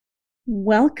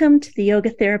Welcome to the Yoga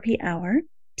Therapy Hour.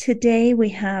 Today we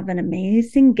have an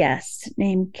amazing guest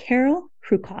named Carol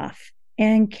Krucoff.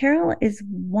 And Carol is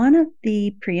one of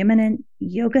the preeminent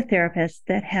yoga therapists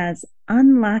that has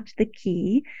unlocked the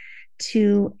key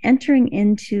to entering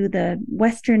into the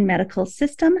Western medical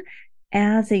system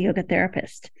as a yoga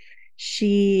therapist.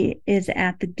 She is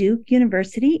at the Duke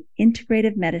University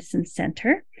Integrative Medicine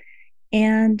Center.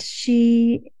 And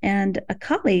she and a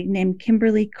colleague named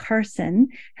Kimberly Carson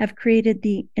have created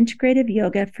the Integrative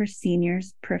Yoga for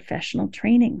Seniors professional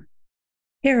training.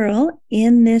 Carol,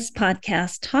 in this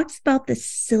podcast, talks about the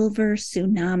silver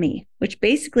tsunami, which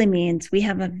basically means we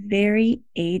have a very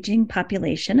aging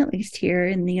population, at least here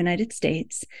in the United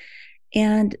States.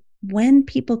 And when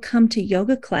people come to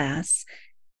yoga class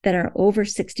that are over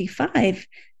 65,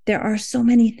 there are so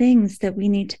many things that we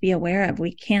need to be aware of.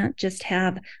 We can't just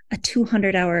have a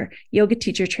 200-hour yoga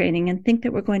teacher training and think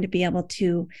that we're going to be able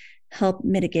to help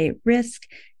mitigate risk,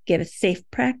 give a safe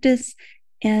practice,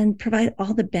 and provide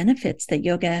all the benefits that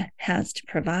yoga has to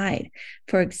provide.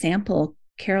 For example,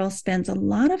 Carol spends a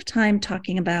lot of time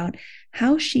talking about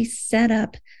how she set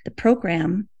up the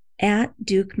program at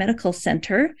Duke Medical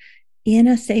Center in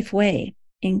a safe way,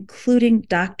 including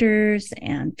doctors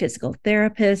and physical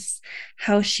therapists,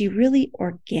 how she really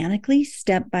organically,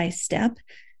 step by step,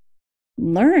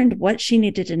 learned what she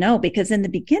needed to know, because in the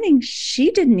beginning, she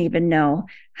didn't even know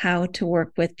how to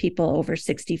work with people over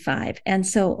 65. And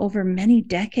so over many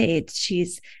decades,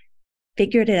 she's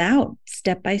figured it out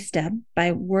step by step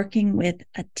by working with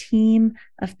a team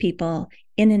of people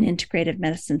in an integrative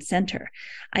medicine center.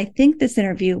 I think this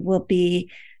interview will be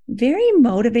very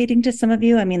motivating to some of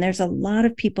you. I mean, there's a lot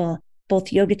of people,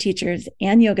 both yoga teachers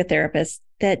and yoga therapists,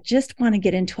 that just want to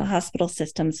get into a hospital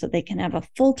system so they can have a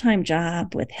full-time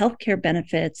job with healthcare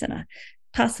benefits and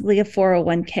possibly a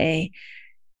 401k.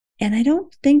 And I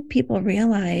don't think people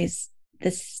realize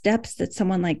the steps that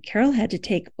someone like Carol had to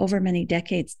take over many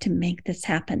decades to make this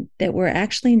happen, that we're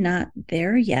actually not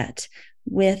there yet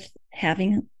with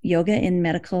having yoga in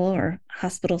medical or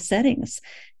hospital settings.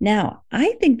 Now,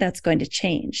 I think that's going to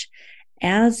change.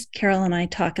 As Carol and I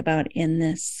talk about in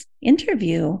this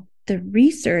interview, the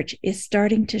research is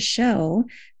starting to show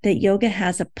that yoga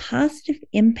has a positive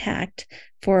impact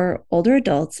for older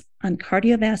adults on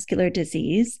cardiovascular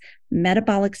disease,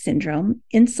 metabolic syndrome,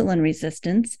 insulin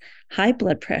resistance, high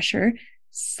blood pressure,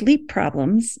 sleep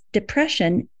problems,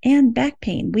 depression, and back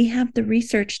pain. We have the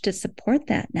research to support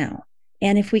that now.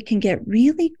 And if we can get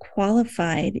really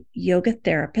qualified yoga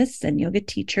therapists and yoga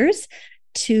teachers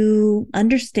to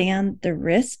understand the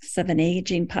risks of an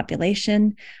aging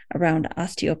population around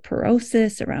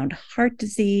osteoporosis, around heart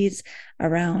disease,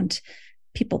 around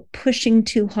people pushing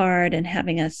too hard and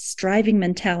having a striving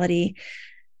mentality,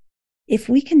 if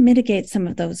we can mitigate some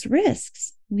of those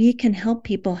risks, we can help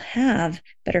people have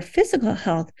better physical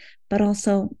health, but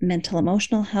also mental,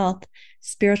 emotional health,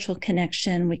 spiritual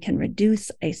connection. We can reduce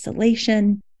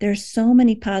isolation. There's so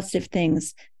many positive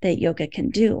things that yoga can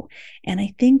do. And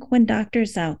I think when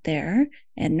doctors out there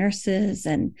and nurses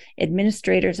and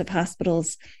administrators of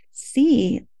hospitals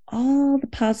see all the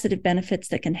positive benefits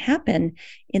that can happen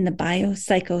in the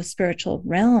bio-psycho-spiritual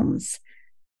realms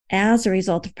as a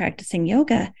result of practicing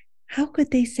yoga, how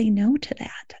could they say no to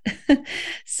that?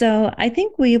 So I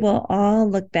think we will all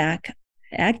look back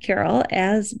at Carol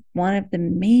as one of the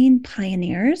main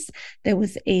pioneers that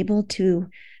was able to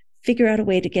figure out a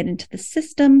way to get into the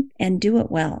system and do it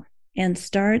well and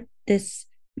start this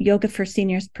Yoga for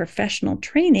Seniors professional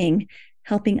training,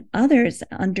 helping others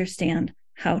understand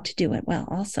how to do it well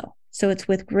also. So it's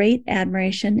with great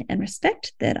admiration and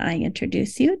respect that I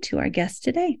introduce you to our guest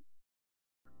today.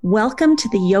 Welcome to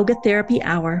the Yoga Therapy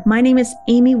Hour. My name is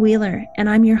Amy Wheeler, and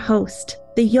I'm your host.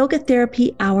 The Yoga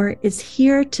Therapy Hour is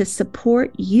here to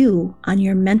support you on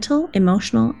your mental,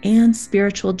 emotional, and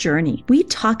spiritual journey. We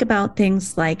talk about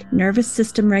things like nervous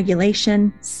system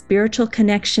regulation, spiritual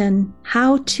connection,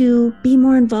 how to be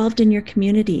more involved in your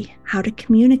community, how to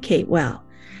communicate well,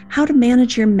 how to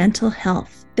manage your mental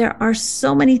health. There are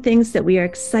so many things that we are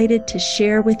excited to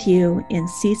share with you in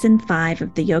Season 5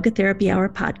 of the Yoga Therapy Hour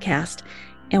podcast,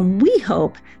 and we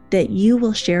hope that you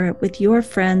will share it with your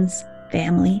friends,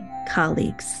 family,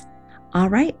 colleagues. All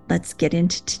right, let's get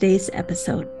into today's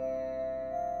episode.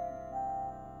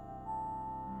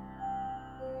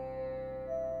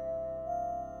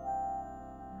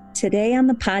 Today on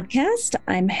the podcast,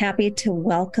 I'm happy to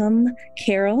welcome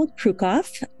Carol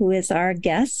Krucoff, who is our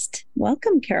guest.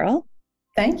 Welcome, Carol.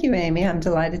 Thank you, Amy. I'm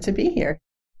delighted to be here.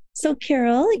 So,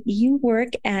 Carol, you work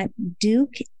at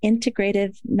Duke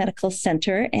Integrative Medical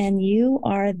Center, and you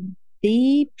are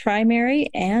the primary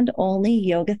and only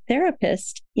yoga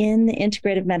therapist in the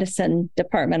integrative medicine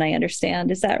department, I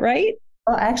understand. Is that right?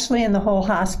 Well, actually, in the whole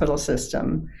hospital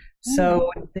system.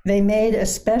 So they made a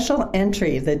special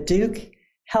entry. The Duke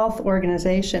Health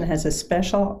Organization has a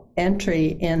special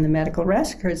entry in the medical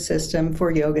record system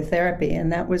for yoga therapy,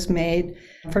 and that was made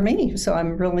for me. So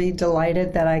I'm really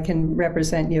delighted that I can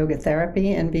represent yoga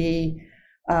therapy and be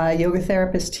a yoga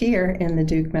therapist here in the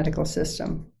Duke medical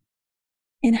system.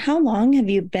 And how long have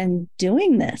you been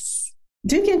doing this?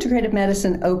 Duke Integrative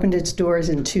Medicine opened its doors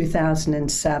in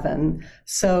 2007.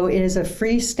 So it is a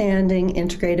freestanding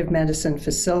integrative medicine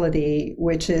facility,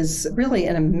 which is really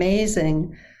an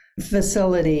amazing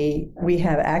facility. We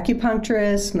have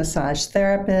acupuncturists, massage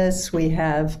therapists, we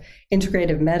have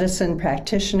integrative medicine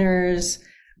practitioners,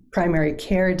 primary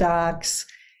care docs,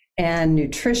 and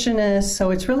nutritionists. So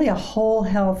it's really a whole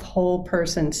health, whole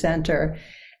person center.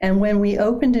 And when we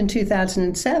opened in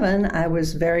 2007, I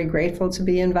was very grateful to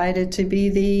be invited to be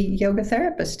the yoga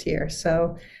therapist here.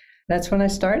 So that's when I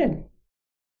started.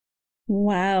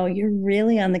 Wow, you're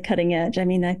really on the cutting edge. I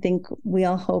mean, I think we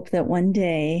all hope that one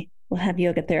day we'll have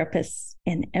yoga therapists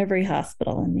in every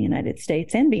hospital in the United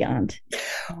States and beyond.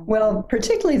 Well,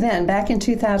 particularly then, back in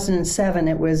 2007,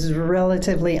 it was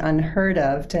relatively unheard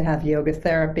of to have yoga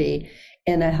therapy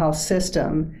in a health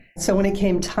system. So when it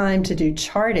came time to do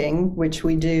charting, which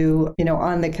we do,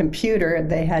 on the computer,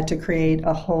 they had to create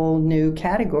a whole new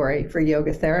category for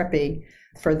yoga therapy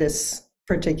for this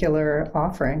particular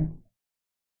offering.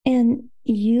 And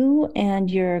you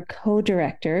and your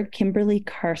co-director, Kimberly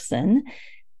Carson,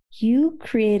 you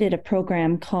created a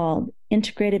program called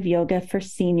Integrative Yoga for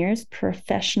Seniors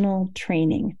Professional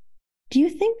Training. Do you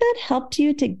think that helped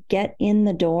you to get in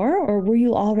the door, or were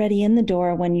you already in the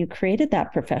door when you created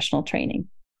that professional training?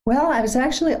 Well, I was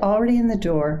actually already in the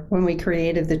door when we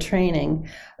created the training.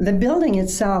 The building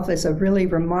itself is a really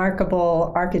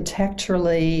remarkable,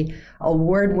 architecturally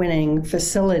award-winning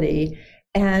facility.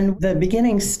 And the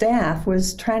beginning staff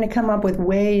was trying to come up with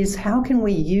ways, how can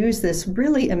we use this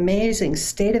really amazing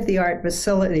state-of-the-art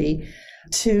facility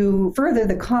to further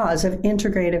the cause of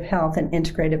integrative health and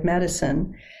integrative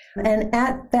medicine? And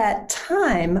at that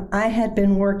time, I had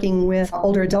been working with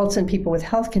older adults and people with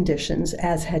health conditions,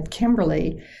 as had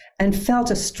Kimberly, and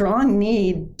felt a strong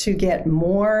need to get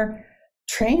more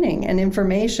training and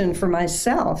information for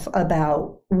myself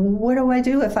about what do I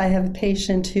do if I have a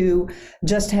patient who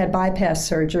just had bypass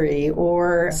surgery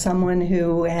or someone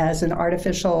who has an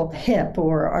artificial hip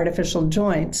or artificial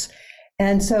joints.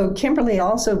 And so Kimberly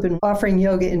also been offering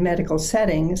yoga in medical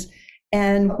settings.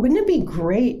 And wouldn't it be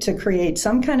great to create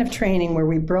some kind of training where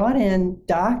we brought in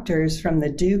doctors from the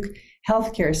Duke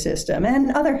healthcare system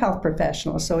and other health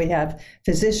professionals? So we have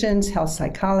physicians, health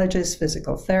psychologists,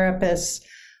 physical therapists.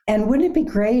 And wouldn't it be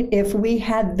great if we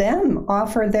had them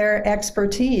offer their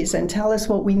expertise and tell us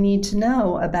what we need to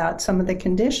know about some of the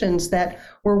conditions that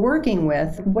we're working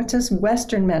with? What does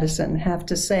Western medicine have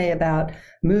to say about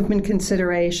movement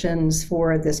considerations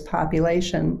for this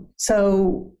population?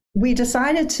 So we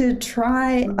decided to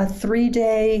try a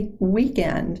 3-day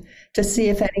weekend to see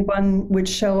if anyone would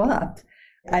show up.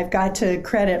 I've got to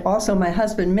credit also my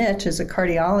husband, Mitch, is a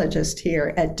cardiologist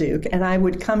here at Duke, and I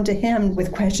would come to him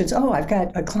with questions. Oh, I've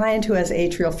got a client who has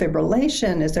atrial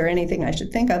fibrillation. Is there anything I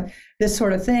should think of? This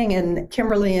sort of thing. And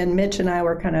Kimberly and Mitch and I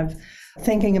were kind of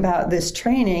thinking about this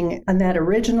training. On that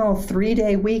original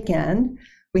 3-day weekend,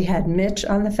 we had Mitch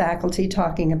on the faculty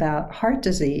talking about heart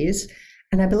disease.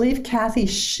 And I believe Kathy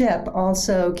Shipp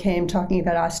also came talking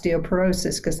about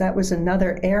osteoporosis, because that was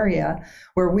another area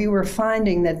where we were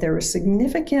finding that there were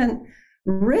significant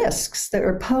risks that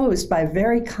were posed by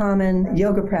very common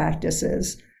yoga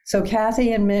practices. So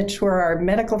Kathy and Mitch were our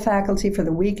medical faculty for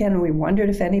the weekend, and we wondered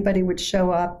if anybody would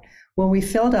show up. Well, we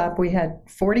filled up. We had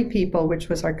 40 people, which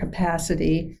was our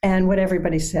capacity. And what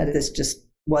everybody said, this just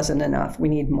wasn't enough. We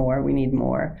need more. We need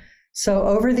more. So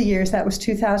over the years, that was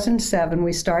 2007,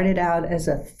 we started out as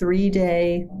a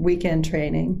 3-day weekend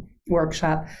training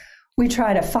workshop. We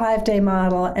tried a 5-day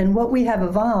model, and what we have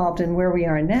evolved and where we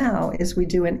are now is we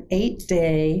do an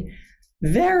 8-day,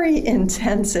 very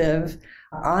intensive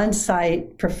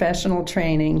on-site professional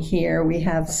training here. We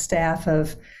have staff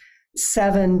of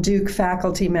 7 Duke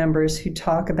faculty members who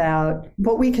talk about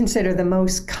what we consider the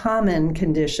most common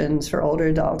conditions for older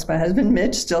adults. My husband,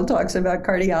 Mitch, still talks about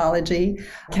cardiology.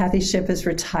 Kathy Shipp is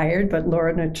retired, but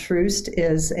Laura Troost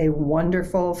is a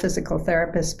wonderful physical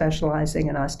therapist specializing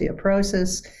in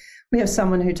osteoporosis. We have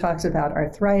someone who talks about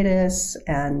arthritis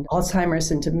and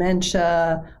Alzheimer's and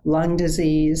dementia, lung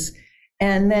disease.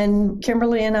 And then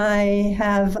Kimberly and I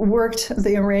have worked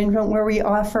the arrangement where we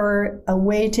offer a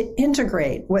way to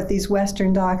integrate what these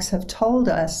Western docs have told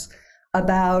us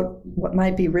about what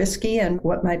might be risky and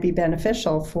what might be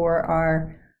beneficial for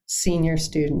our senior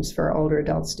students, for our older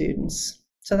adult students.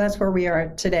 So that's where we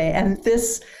are today. And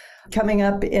this coming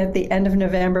up at the end of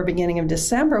November, beginning of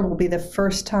December, will be the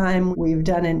first time we've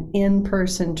done an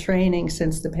in-person training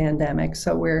since the pandemic.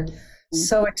 So we're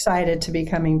so excited to be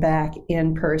coming back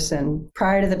in person.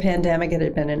 Prior to the pandemic, it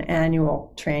had been an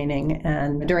annual training.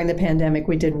 And during the pandemic,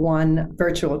 we did one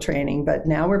virtual training, but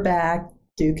now we're back.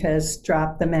 Duke has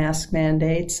dropped the mask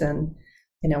mandates, and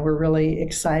we're really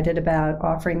excited about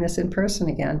offering this in person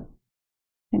again.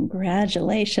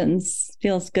 Congratulations.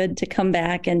 Feels good to come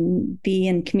back and be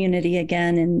in community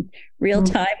again in real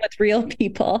time with real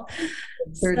people.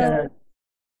 So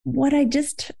what I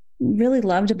just really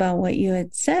loved about what you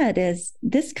had said is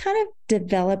this kind of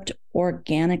developed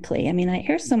organically. I mean, I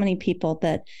hear so many people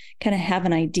that kind of have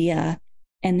an idea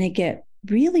and they get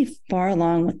really far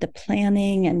along with the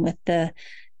planning and with the,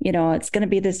 it's going to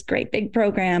be this great big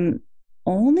program,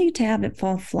 only to have it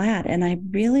fall flat. And I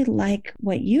really like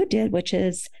what you did, which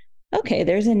is, okay,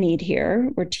 there's a need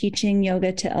here. We're teaching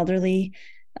yoga to elderly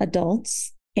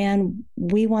adults, and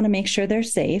we want to make sure they're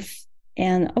safe.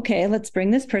 And okay, let's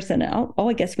bring this person out. Oh,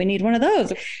 I guess we need one of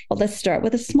those. Well, let's start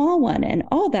with a small one. And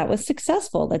oh, that was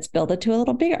successful. Let's build it to a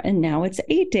little bigger. And now it's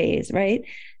 8 days, right?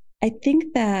 I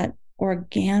think that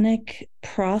organic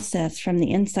process from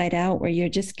the inside out, where you're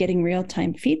just getting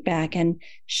real-time feedback and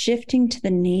shifting to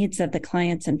the needs of the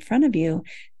clients in front of you,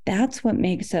 that's what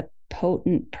makes a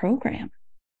potent program.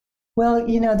 Well,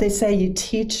 they say you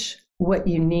teach what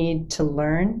you need to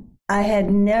learn. I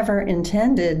had never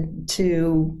intended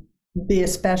to be a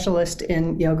specialist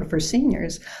in yoga for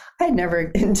seniors. I'd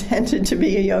never intended to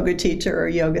be a yoga teacher or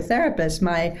a yoga therapist.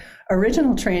 My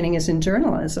original training is in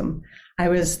journalism. I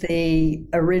was the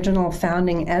original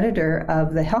founding editor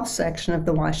of the health section of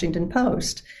the Washington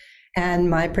Post. And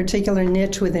my particular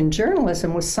niche within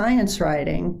journalism was science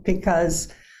writing, because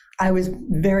I was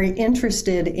very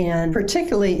interested in,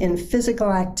 particularly in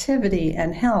physical activity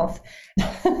and health.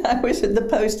 I was at the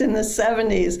Post in the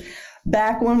 70s,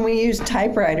 back when we used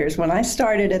typewriters. When I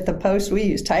started at the Post, we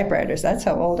used typewriters. That's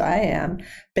how old I am.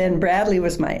 Ben Bradley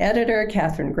was my editor.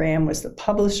 Catherine Graham was the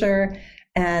publisher.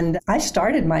 And I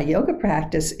started my yoga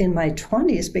practice in my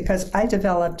 20s because I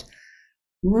developed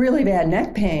really bad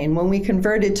neck pain. When we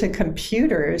converted to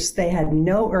computers, they had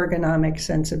no ergonomic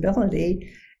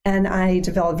sensibility. And I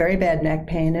developed very bad neck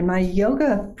pain. And my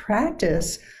yoga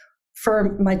practice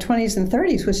for my 20s and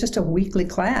 30s was just a weekly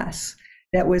class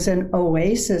that was an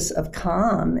oasis of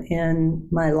calm in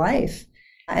my life.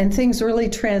 And things really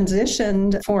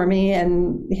transitioned for me.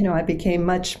 And, I became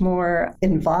much more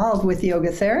involved with yoga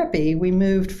therapy. We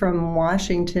moved from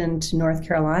Washington to North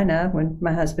Carolina when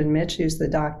my husband, Mitch, who's the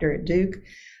doctor at Duke,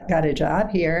 got a job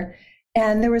here.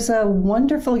 And there was a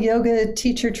wonderful yoga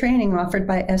teacher training offered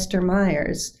by Esther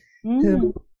Myers,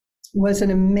 who was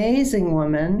an amazing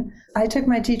woman. I took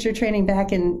my teacher training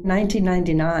back in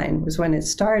 1999 was when it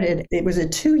started. It was a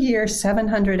 2-year,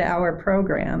 700-hour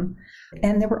program.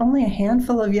 And there were only a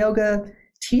handful of yoga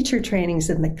teacher trainings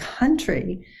in the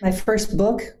country. My first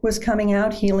book was coming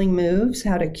out, Healing Moves,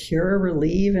 How to Cure,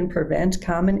 Relieve, and Prevent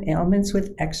Common Ailments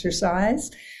with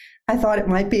Exercise. I thought it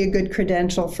might be a good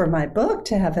credential for my book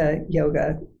to have a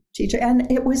yoga teacher. And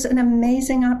it was an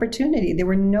amazing opportunity. There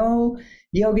were no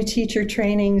yoga teacher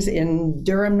trainings in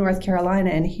Durham, North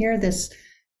Carolina. And here this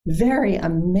very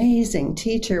amazing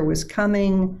teacher was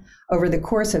coming over the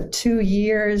course of 2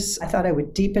 years. I thought I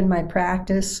would deepen my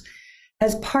practice.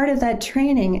 As part of that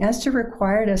training, Esther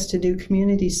required us to do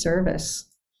community service.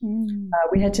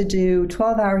 We had to do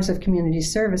 12 hours of community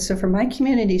service. So for my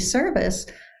community service,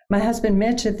 my husband,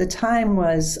 Mitch, at the time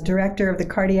was director of the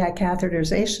cardiac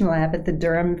catheterization lab at the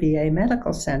Durham VA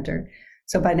Medical Center.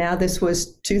 So by now this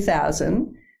was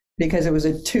 2000, because it was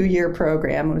a 2-year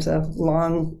program. It was a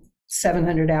long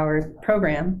 700-hour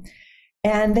program.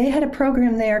 And they had a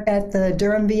program there at the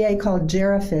Durham VA called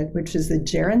GeriFit, which is the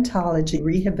gerontology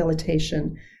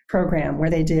rehabilitation program, where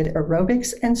they did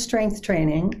aerobics and strength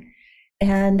training.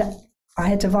 And I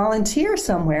had to volunteer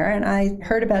somewhere, and I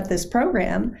heard about this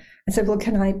program. I said, well,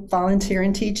 can I volunteer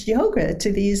and teach yoga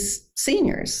to these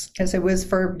seniors? Because it was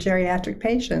for geriatric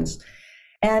patients.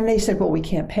 And they said, well, we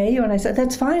can't pay you. And I said,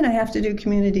 that's fine. I have to do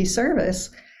community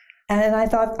service. And I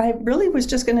thought I really was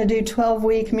just going to do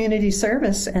 12-week community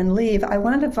service and leave. I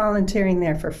wound up volunteering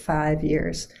there for 5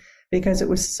 years because it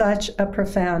was such a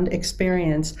profound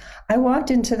experience. I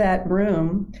walked into that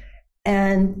room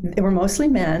and they were mostly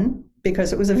men.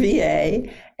 because it was a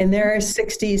VA, and there are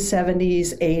 60s,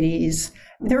 70s, 80s.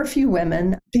 There were a few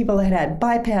women, people that had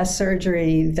bypass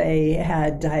surgery, they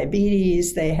had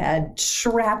diabetes, they had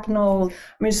shrapnel.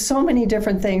 I mean, so many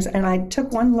different things. And I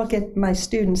took one look at my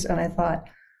students and I thought,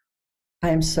 I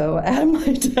am so out of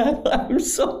my depth. I'm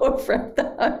so afraid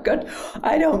that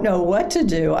I don't know what to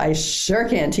do. I sure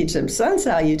can't teach them sun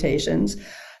salutations.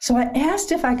 So I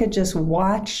asked if I could just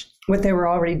watch what they were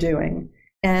already doing.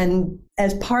 And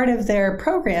as part of their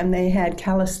program, they had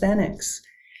calisthenics.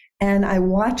 And I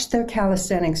watched their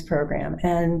calisthenics program,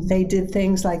 and they did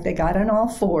things like they got on all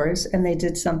fours and they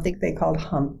did something they called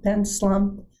hump and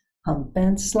slump, hump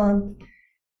and slump.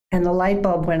 And the light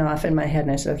bulb went off in my head,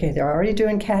 and I said, okay, they're already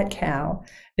doing cat-cow.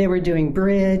 They were doing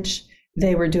bridge.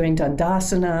 They were doing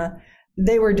dandasana.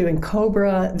 They were doing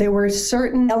cobra. There were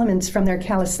certain elements from their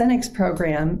calisthenics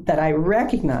program that I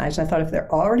recognized. I thought, if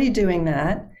they're already doing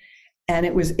that, and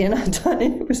it was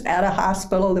it was at a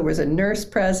hospital, there was a nurse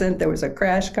present, there was a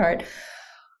crash cart,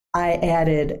 I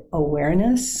added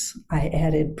awareness, I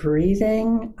added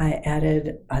breathing, I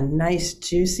added a nice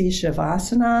juicy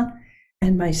shavasana,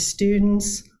 and my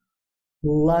students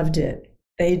loved it.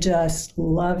 They just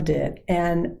loved it.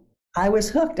 And I was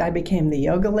hooked. I became the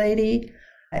yoga lady.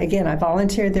 Again, I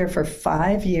volunteered there for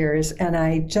 5 years, and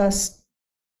I just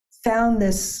found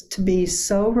this to be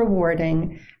so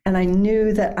rewarding. And I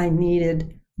knew that I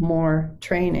needed more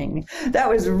training. That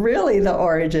was really the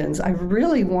origins. I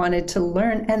really wanted to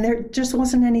learn, and there just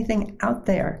wasn't anything out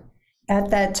there. At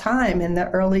that time, in the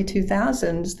early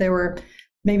 2000s, there were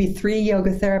maybe 3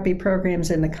 yoga therapy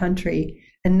programs in the country,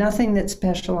 and nothing that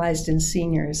specialized in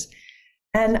seniors.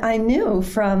 And I knew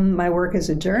from my work as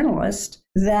a journalist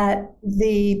that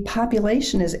the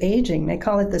population is aging. They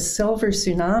call it the silver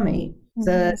tsunami.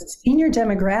 The senior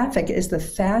demographic is the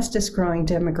fastest growing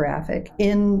demographic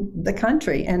in the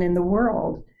country and in the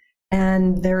world.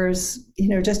 And there's,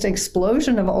 just an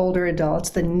explosion of older adults.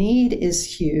 The need is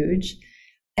huge.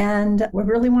 And we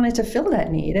really wanted to fill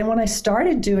that need. And when I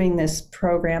started doing this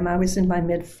program, I was in my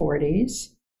mid-40s.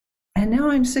 And now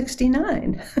I'm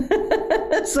 69.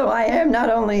 So I am not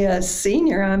only a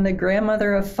senior, I'm the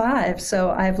grandmother of 5.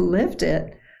 So I've lived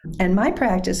it. And my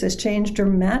practice has changed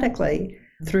dramatically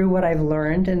through what I've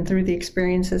learned and through the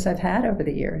experiences I've had over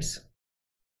the years.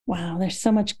 Wow, there's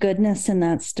so much goodness in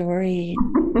that story.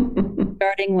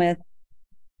 Starting with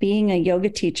being a yoga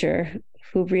teacher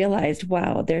who realized,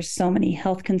 wow, there's so many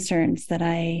health concerns that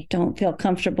I don't feel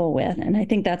comfortable with. And I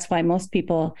think that's why most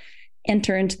people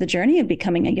enter into the journey of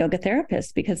becoming a yoga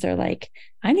therapist, because they're like,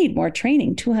 I need more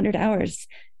training. 200 hours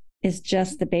is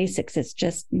just the basics. It's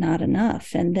just not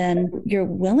enough. And then your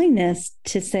willingness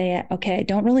to say, okay, I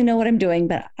don't really know what I'm doing,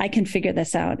 but I can figure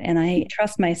this out. And I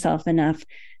trust myself enough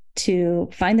to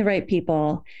find the right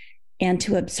people and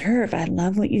to observe. I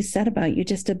love what you said about you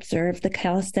just observe the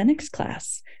calisthenics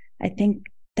class. I think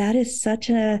that is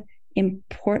such a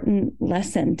important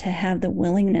lesson, to have the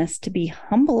willingness to be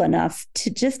humble enough to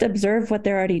just observe what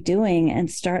they're already doing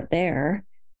and start there,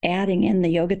 adding in the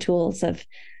yoga tools of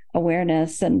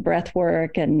awareness and breath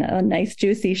work and a nice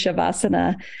juicy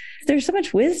shavasana. There's so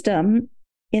much wisdom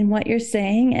in what you're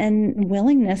saying and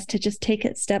willingness to just take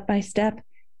it step by step.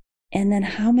 And then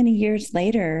how many years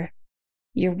later,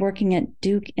 you're working at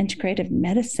Duke Integrative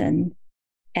Medicine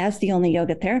as the only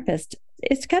yoga therapist.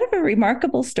 It's kind of a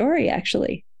remarkable story,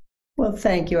 actually. Well,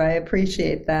 thank you. I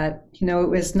appreciate that. It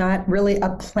was not really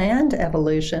a planned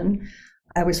evolution.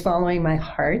 I was following my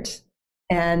heart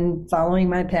and following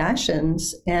my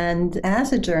passions. And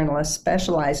as a journalist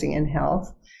specializing in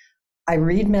health, I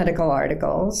read medical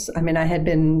articles. I mean, I had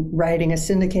been writing a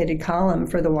syndicated column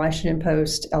for the Washington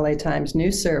Post, LA Times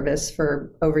news service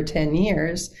for over 10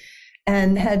 years,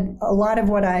 and had a lot of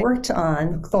what I worked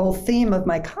on. The whole theme of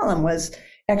my column was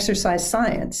exercise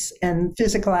science and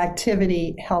physical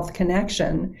activity health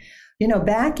connection.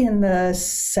 Back in the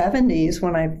 70s,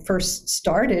 when I first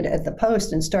started at the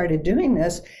Post and started doing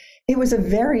this, it was a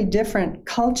very different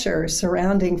culture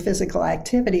surrounding physical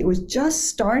activity. It was just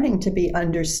starting to be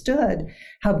understood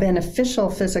how beneficial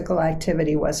physical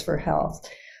activity was for health.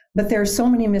 But there are so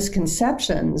many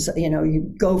misconceptions.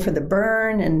 You go for the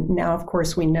burn, and now, of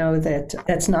course, we know that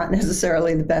that's not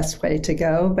necessarily the best way to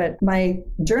go. But my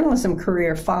journalism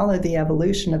career followed the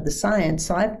evolution of the science.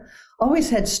 So I've always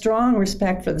had strong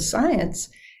respect for the science,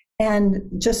 and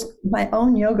just my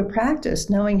own yoga practice,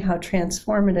 knowing how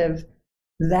transformative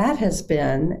that has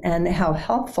been and how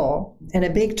helpful. And a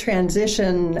big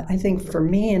transition, I think, for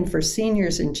me and for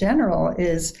seniors in general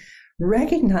is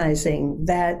recognizing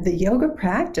that the yoga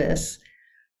practice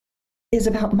is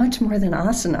about much more than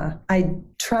asana. I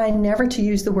try never to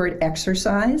use the word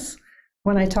exercise.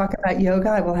 When I talk about yoga,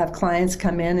 I will have clients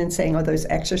come in and saying, oh, those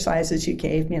exercises you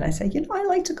gave me. And I say, I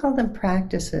like to call them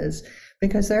practices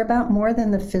because they're about more than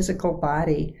the physical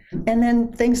body. And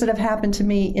then things that have happened to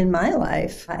me in my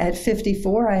life. At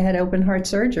 54, I had open heart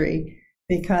surgery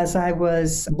because I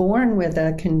was born with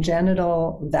a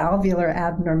congenital valvular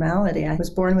abnormality. I was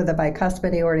born with a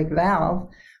bicuspid aortic valve,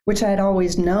 which I had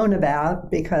always known about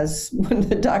because when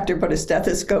the doctor put a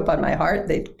stethoscope on my heart,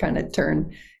 they'd kind of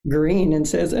turn green and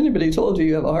says, anybody told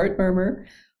you have a heart murmur?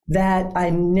 That I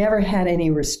never had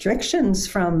any restrictions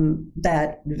from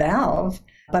that valve,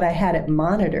 but I had it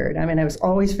monitored. I mean, I was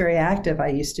always very active. I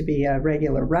used to be a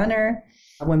regular runner.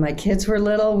 When my kids were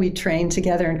little, we trained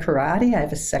together in karate. I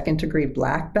have a 2nd-degree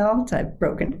black belt. I've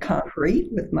broken concrete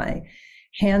with my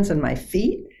hands and my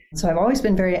feet. So I've always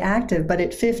been very active. But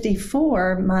at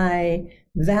 54, my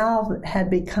valve had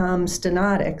become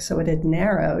stenotic, so it had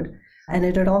narrowed. And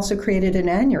it had also created an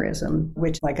aneurysm,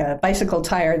 which like a bicycle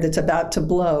tire that's about to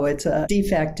blow. It's a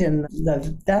defect in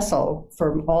the vessel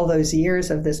from all those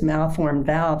years of this malformed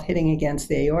valve hitting against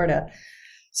the aorta.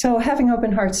 So having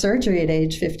open heart surgery at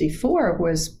age 54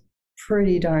 was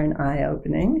pretty darn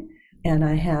eye-opening. And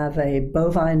I have a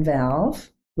bovine valve,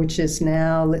 which is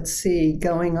now,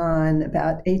 going on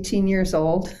about 18 years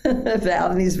old.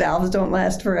 Valve. These valves don't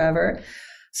last forever.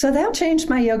 So that changed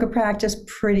my yoga practice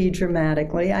pretty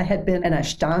dramatically. I had been an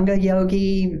Ashtanga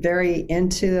yogi, very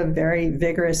into a very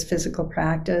vigorous physical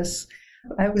practice.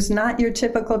 I was not your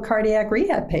typical cardiac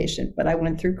rehab patient, but I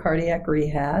went through cardiac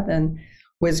rehab and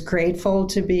was grateful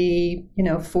to be,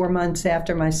 4 months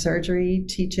after my surgery,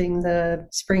 teaching the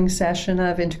spring session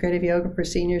of Integrative Yoga for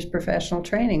Seniors professional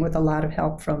training with a lot of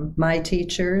help from my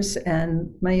teachers and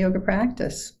my yoga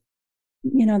practice.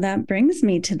 That brings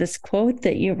me to this quote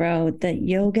that you wrote, that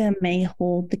yoga may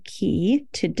hold the key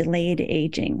to delayed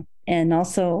aging, and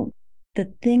also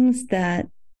the things that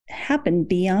happen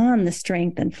beyond the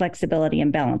strength and flexibility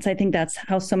and balance. I think that's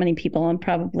how so many people, and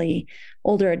probably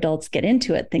older adults, get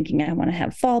into it, thinking I want to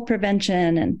have fall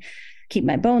prevention and keep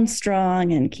my bones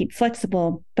strong and keep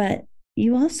flexible. But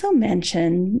you also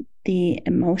mentioned the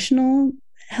emotional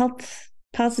health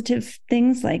positive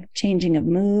things like changing of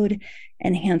mood,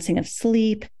 enhancing of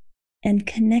sleep, and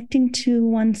connecting to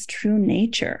one's true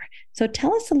nature. So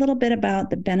tell us a little bit about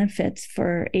the benefits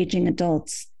for aging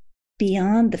adults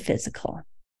beyond the physical.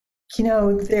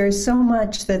 There's so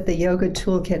much that the yoga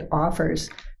toolkit offers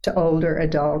to older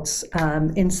adults.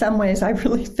 In some ways, I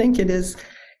really think it is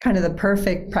kind of the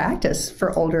perfect practice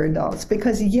for older adults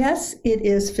because, yes, it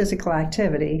is physical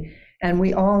activity. And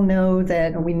we all know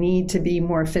that we need to be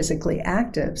more physically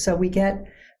active. So we get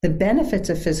the benefits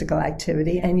of physical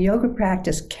activity, and yoga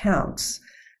practice counts.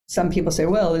 Some people say,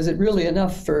 well, is it really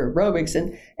enough for aerobics?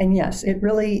 And yes, it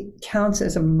really counts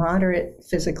as a moderate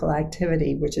physical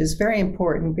activity, which is very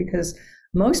important because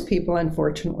most people,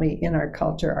 unfortunately, in our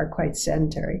culture are quite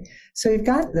sedentary. So you've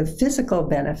got the physical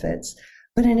benefits,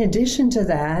 but in addition to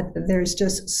that, there's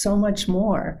just so much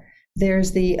more.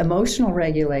 There's the emotional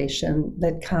regulation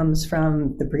that comes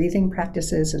from the breathing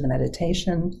practices and the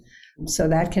meditation. So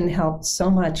that can help so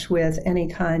much with any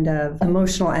kind of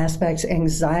emotional aspects.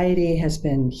 Anxiety has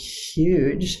been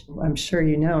huge. I'm sure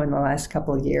in the last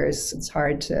couple of years, it's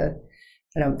hard to,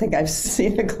 I don't think I've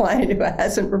seen a client who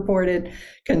hasn't reported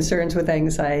concerns with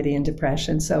anxiety and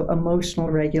depression. So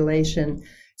emotional regulation,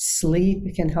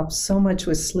 sleep can help so much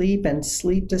with sleep, and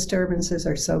sleep disturbances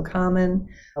are so common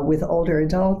with older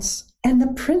adults. And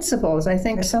the principles, I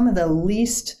think, are some of the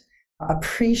least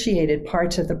appreciated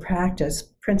parts of the practice.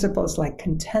 Principles like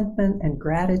contentment and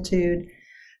gratitude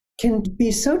can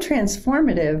be so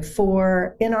transformative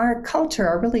for, in our culture,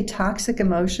 our really toxic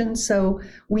emotions. So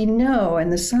we know,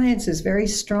 and the science is very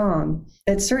strong,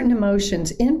 that certain emotions,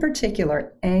 in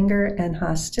particular anger and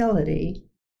hostility,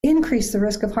 increase the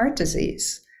risk of heart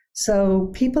disease. So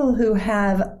people who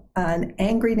have an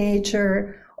angry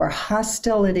nature or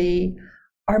hostility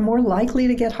are more likely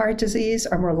to get heart disease,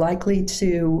 are more likely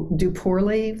to do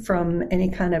poorly from any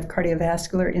kind of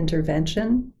cardiovascular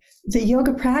intervention. The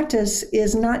yoga practice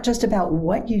is not just about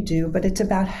what you do, but it's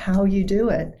about how you do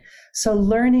it. So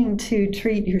learning to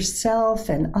treat yourself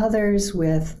and others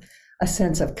with a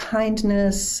sense of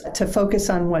kindness, to focus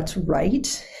on what's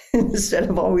right instead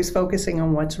of always focusing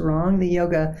on what's wrong. The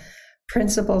yoga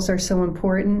principles are so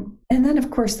important. And then, of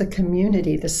course, the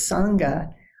community, the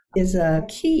sangha, is a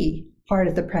key part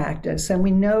of the practice. And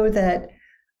we know that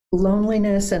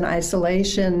loneliness and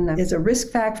isolation is a risk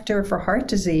factor for heart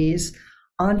disease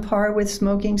on par with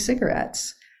smoking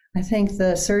cigarettes. I think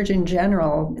the Surgeon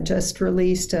General just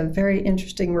released a very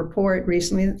interesting report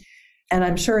recently, and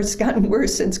I'm sure it's gotten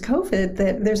worse since COVID,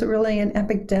 that there's really an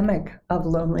epidemic of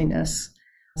loneliness.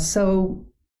 So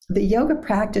the yoga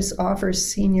practice offers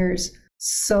seniors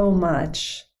so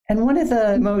much. And one of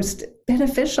the most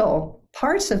beneficial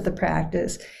parts of the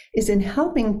practice is in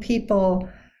helping people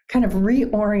kind of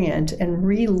reorient and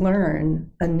relearn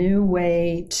a new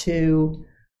way to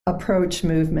approach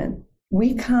movement.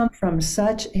 We come from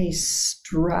such a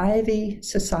strivey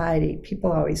society.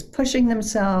 People always pushing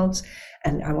themselves,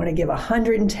 and I want to give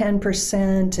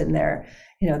 110%, and they're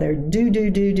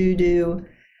do.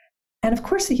 And of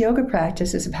course, the yoga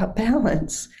practice is about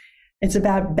balance. It's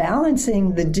about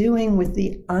balancing the doing with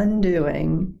the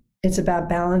undoing. It's about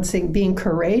balancing being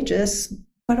courageous,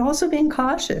 but also being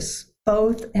cautious,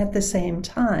 both at the same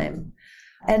time,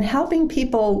 and helping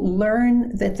people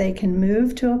learn that they can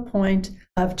move to a point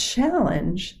of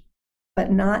challenge,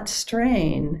 but not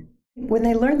strain. When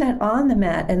they learn that on the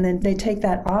mat and then they take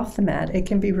that off the mat, it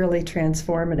can be really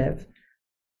transformative.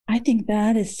 I think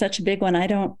that is such a big one. I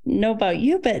don't know about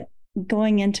you, but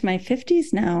going into my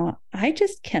 50s now, I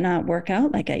just cannot work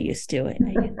out like I used to. And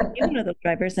I used to be one of those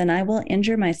drivers, and I will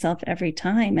injure myself every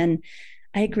time. And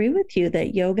I agree with you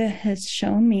that yoga has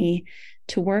shown me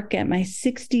to work at my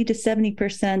 60 to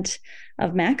 70%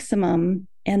 of maximum,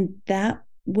 and that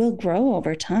will grow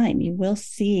over time. You will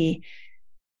see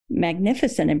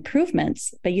magnificent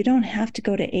improvements, but you don't have to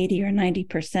go to 80 or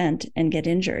 90% and get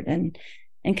injured, and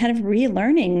kind of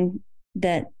relearning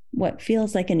that what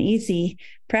feels like an easy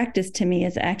practice to me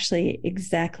is actually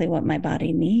exactly what my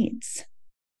body needs.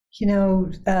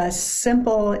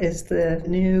 Simple is the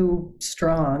new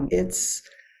strong. It's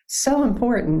so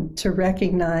important to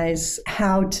recognize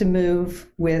how to move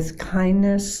with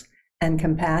kindness and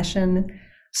compassion.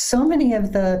 So many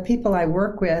of the people I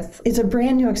work with, it's a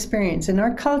brand new experience. In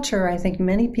our culture, I think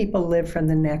many people live from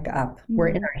the neck up. Mm-hmm. We're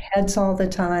in our heads all the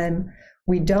time.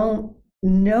 We don't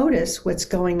notice what's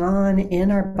going on in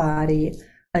our body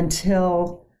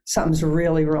until something's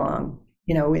really wrong.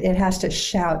 It has to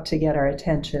shout to get our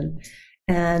attention.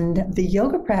 And the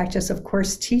yoga practice, of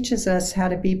course, teaches us how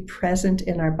to be present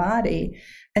in our body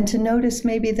and to notice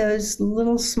maybe those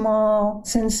little small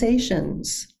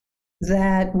sensations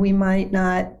that we might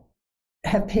not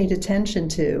have paid attention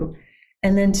to,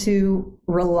 and then to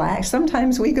relax.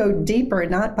 Sometimes we go deeper,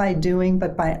 not by doing,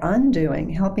 but by undoing,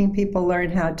 helping people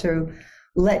learn how to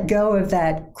let go of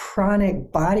that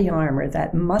chronic body armor,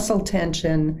 that muscle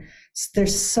tension.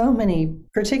 There's so many,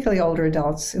 particularly older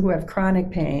adults, who have chronic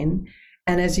pain.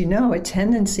 And as you know, a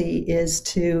tendency is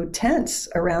to tense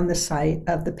around the site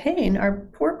of the pain. Our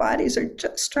poor bodies are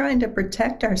just trying to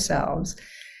protect ourselves.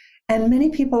 And many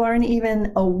people aren't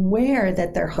even aware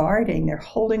that they're guarding. They're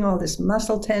holding all this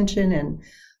muscle tension, and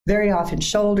very often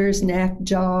shoulders, neck,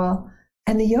 jaw.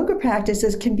 And the yoga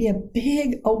practices can be a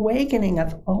big awakening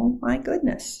of, oh my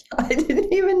goodness, I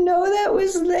didn't even know that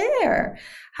was there.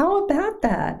 How about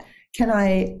that? Can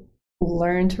I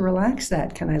learn to relax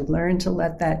that? Can I learn to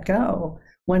let that go?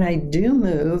 When I do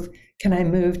move, can I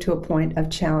move to a point of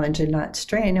challenge and not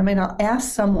strain? I mean, I'll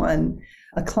ask someone,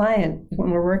 a client, when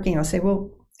we're working, I'll say,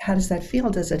 well, how does that feel?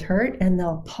 Does it hurt? And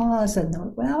they'll pause and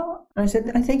they'll, well, I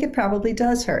said, I think it probably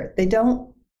does hurt. They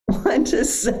don't want to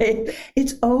say.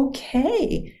 It's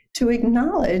okay to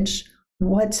acknowledge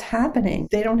what's happening.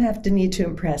 They don't have to need to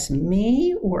impress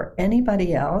me or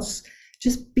anybody else.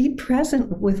 Just be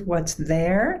present with what's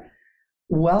there,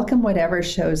 welcome whatever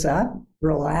shows up,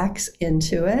 relax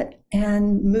into it,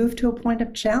 and move to a point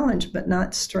of challenge, but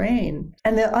not strain.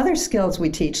 And the other skills we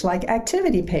teach, like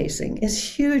activity pacing, is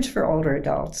huge for older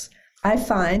adults. I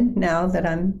find now that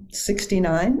I'm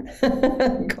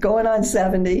 69, going on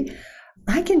 70,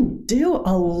 I can do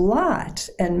a lot.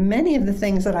 And many of the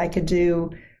things that I could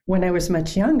do when I was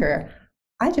much younger,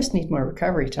 I just need more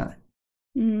recovery time.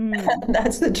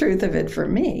 That's the truth of it for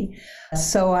me.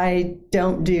 So I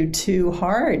don't do 2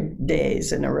 hard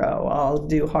days in a row. I'll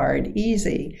do hard,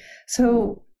 easy.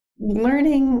 So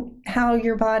learning how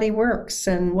your body works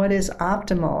and what is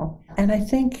optimal. And I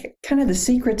think kind of the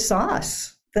secret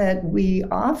sauce that we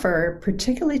offer,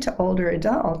 particularly to older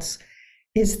adults,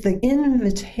 is the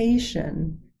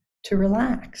invitation to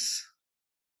relax.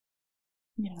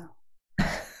 Yeah.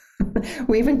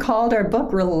 We even called our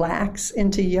book Relax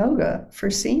into Yoga for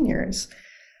Seniors,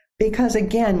 because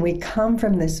again, we come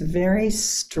from this very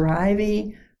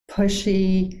strivey,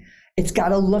 pushy, it's got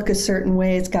to look a certain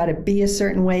way, it's got to be a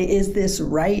certain way, is this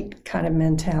right kind of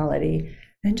mentality,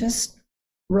 and just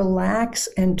relax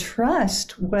and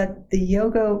trust what the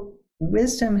yoga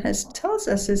wisdom tells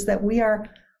us is that we are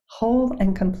whole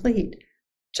and complete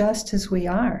just as we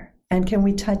are. And can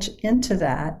we touch into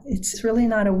that? It's really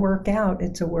not a work out,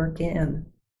 it's a work in.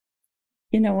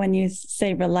 When you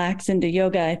say relax into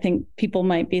yoga, I think people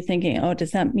might be thinking, oh,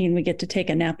 does that mean we get to take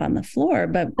a nap on the floor?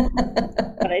 But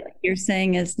what I think you're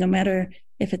saying is no matter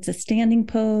if it's a standing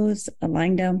pose, a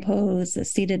lying down pose, a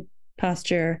seated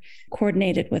posture,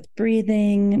 coordinated with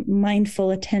breathing,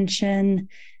 mindful attention,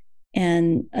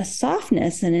 and a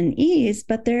softness and an ease,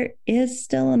 but there is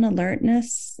still an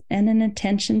alertness and an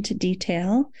attention to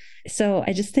detail. So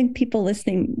I just think people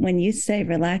listening, when you say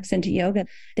relax into yoga,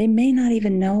 they may not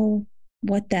even know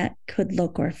what that could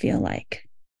look or feel like.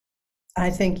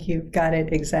 I think you've got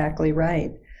it exactly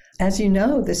right. As you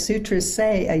know, the sutras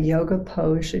say a yoga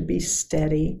pose should be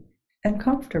steady and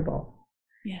comfortable.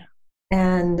 Yeah.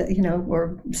 And,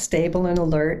 we're stable and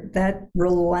alert. That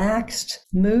relaxed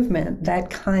movement,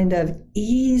 that kind of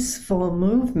easeful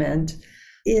movement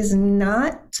is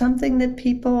not something that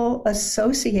people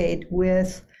associate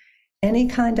with any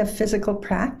kind of physical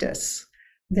practice.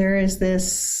 There is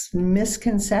this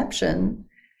misconception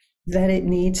that it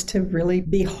needs to really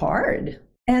be hard.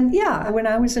 And yeah, when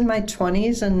I was in my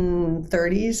 20s and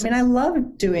 30s, I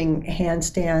loved doing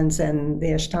handstands and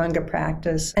the Ashtanga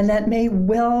practice, and that may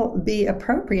well be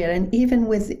appropriate. And even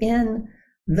within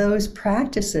those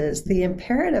practices, the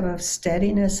imperative of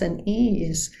steadiness and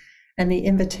ease and the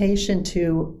invitation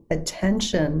to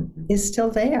attention is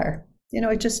still there.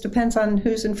 It just depends on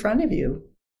who's in front of you.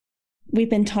 We've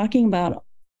been talking about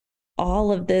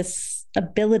all of this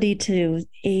ability to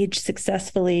age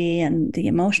successfully and the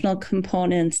emotional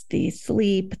components, the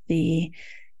sleep, the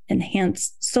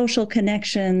enhanced social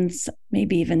connections,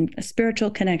 maybe even a spiritual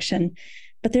connection.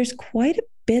 But there's quite a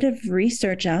bit of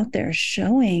research out there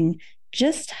showing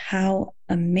just how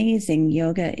amazing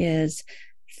yoga is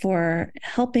for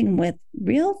helping with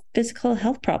real physical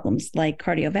health problems like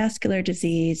cardiovascular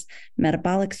disease,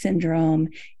 metabolic syndrome,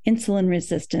 insulin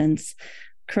resistance,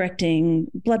 correcting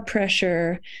blood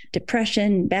pressure,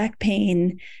 depression, back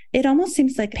pain. It almost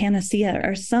seems like panacea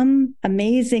or some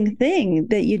amazing thing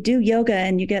that you do yoga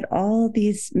and you get all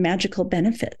these magical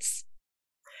benefits.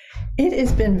 It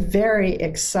has been very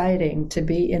exciting to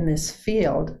be in this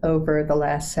field over the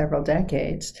last several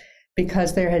decades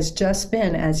because there has just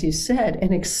been, as you said,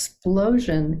 an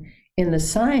explosion in the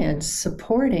science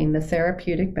supporting the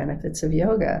therapeutic benefits of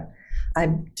yoga. I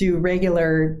do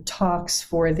regular talks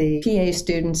for the PA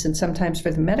students and sometimes for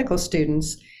the medical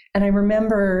students. And I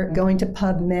remember going to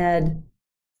PubMed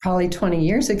probably 20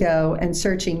 years ago and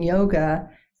searching yoga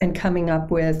and coming up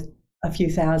with a few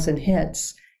thousand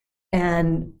hits.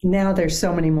 And now there's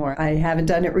so many more. I haven't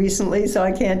done it recently, so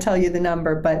I can't tell you the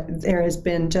number, but there has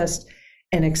been just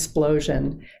an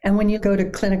explosion. And when you go to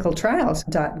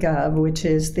clinicaltrials.gov, which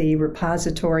is the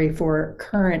repository for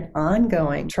current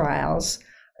ongoing trials,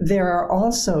 there are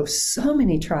also so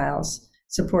many trials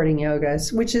supporting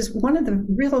yogas, which is one of the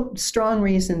real strong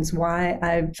reasons why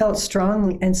I felt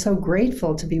strongly and so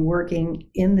grateful to be working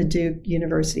in the Duke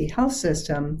University Health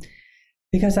System,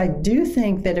 because I do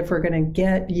think that if we're going to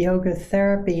get yoga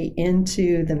therapy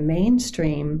into the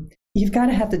mainstream, you've got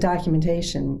to have the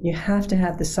documentation. You have to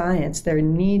have the science. There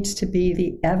needs to be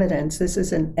the evidence. This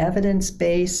is an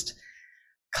evidence-based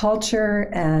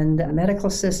culture and medical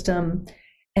system.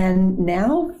 And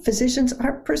now physicians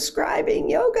are prescribing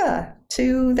yoga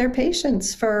to their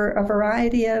patients for a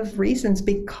variety of reasons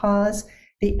because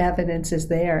the evidence is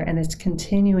there and it's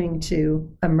continuing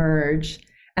to emerge.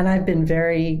 And I've been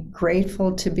very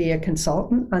grateful to be a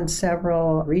consultant on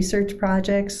several research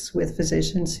projects with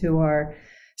physicians who are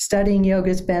studying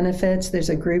yoga's benefits. There's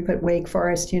a group at Wake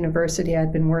Forest University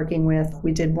I've been working with.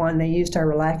 We did one, they used our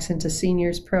Relax into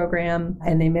Seniors program,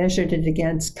 and they measured it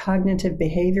against cognitive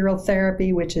behavioral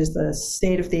therapy, which is the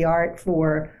state of the art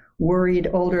for worried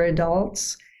older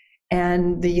adults.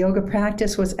 And the yoga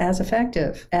practice was as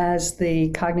effective as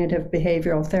the cognitive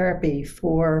behavioral therapy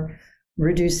for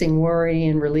reducing worry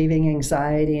and relieving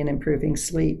anxiety and improving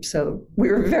sleep. So we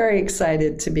were very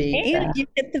excited to be. And you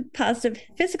get the positive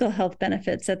physical health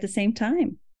benefits at the same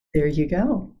time. There you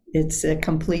go. It's a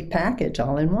complete package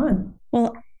all in one.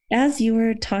 Well, as you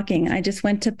were talking, I just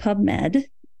went to PubMed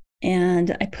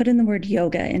and I put in the word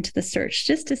yoga into the search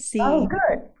just to see how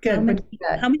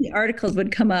many articles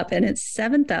would come up. And it's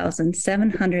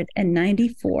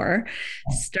 7,794,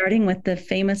 starting with the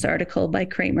famous article by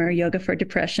Kramer, Yoga for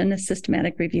Depression, a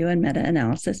systematic review and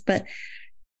meta-analysis, but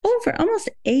over almost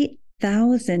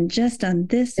 8,000 just on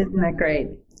this. Isn't that great?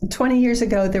 20 years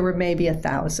ago, there were maybe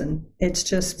 1,000. It's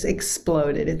just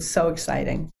exploded. It's so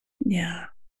exciting. Yeah.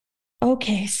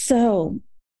 Okay. So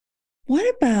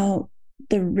what about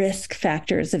the risk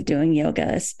factors of doing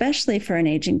yoga, especially for an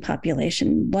aging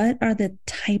population? What are the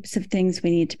types of things we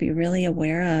need to be really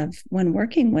aware of when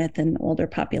working with an older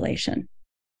population?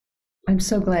 I'm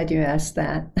so glad you asked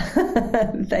that.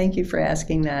 Thank you for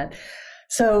asking that.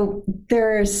 So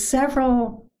there are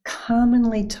several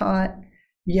commonly taught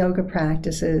yoga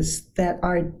practices that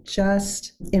are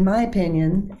just, in my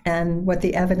opinion, and what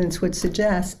the evidence would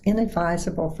suggest,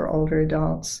 inadvisable for older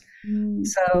adults.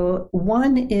 So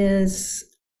one is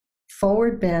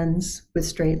forward bends with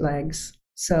straight legs.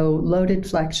 So loaded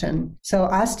flexion. So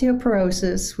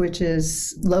osteoporosis, which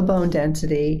is low bone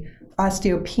density,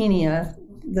 osteopenia.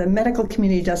 The medical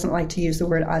community doesn't like to use the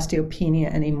word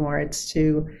osteopenia anymore. It's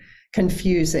too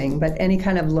confusing, but any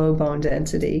kind of low bone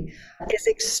density is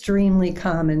extremely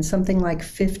common. Something like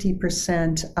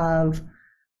 50% of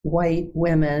white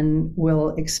women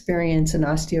will experience an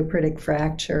osteoporotic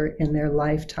fracture in their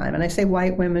lifetime. And I say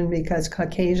white women because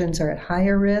Caucasians are at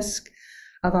higher risk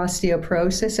of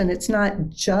osteoporosis. And it's not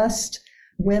just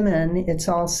women, it's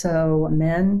also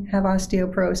men have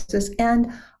osteoporosis,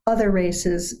 and other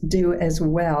races do as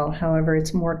well. However,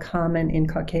 it's more common in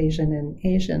Caucasian and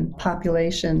Asian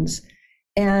populations.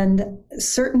 And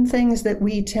certain things that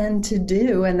we tend to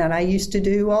do, and that I used to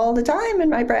do all the time in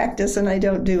my practice and I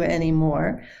don't do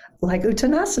anymore, like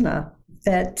Uttanasana,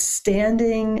 that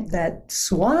standing, that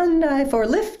swan dive, or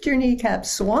lift your kneecap,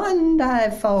 swan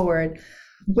dive forward.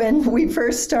 When we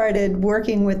first started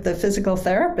working with the physical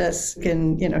therapists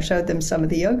and, showed them some of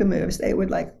the yoga moves, they would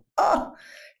like, oh,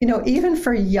 even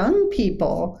for young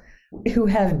people who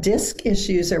have disc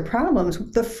issues or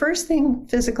problems, the first thing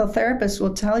physical therapists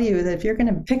will tell you that if you're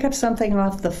going to pick up something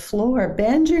off the floor,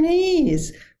 bend your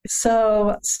knees.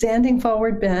 So standing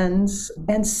forward bends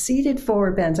and seated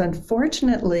forward bends.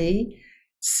 Unfortunately,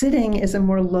 sitting is a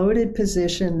more loaded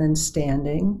position than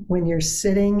standing. When you're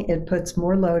sitting, it puts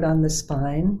more load on the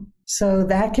spine. So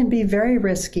that can be very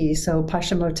risky. So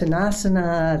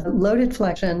Paschimottanasana, loaded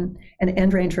flexion, and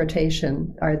end range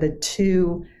rotation are the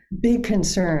two big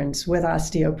concerns with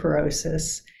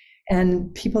osteoporosis.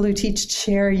 And people who teach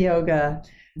chair yoga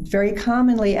very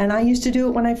commonly, and I used to do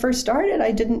it when I first started,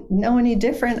 I didn't know any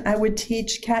different. I would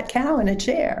teach cat-cow in a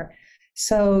chair.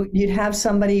 So you'd have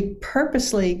somebody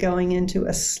purposely going into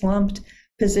a slumped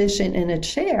position in a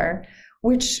chair,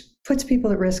 which puts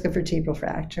people at risk of vertebral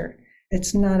fracture.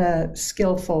 It's not a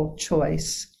skillful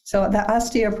choice. So the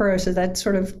osteoporosis, that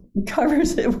sort of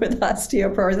covers it with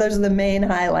osteoporosis. Those are the main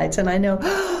highlights. And I know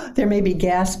there may be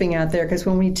gasping out there, because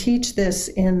when we teach this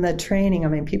in the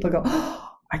training, people go,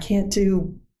 I can't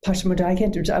do Paschimottanasana, I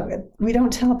can't do. We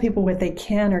don't tell people what they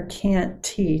can or can't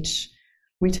teach.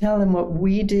 We tell them what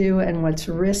we do and what's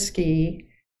risky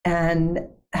and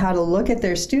how to look at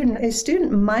their student. A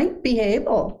student might be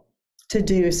able to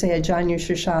do, say, a Janu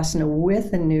Shirshasana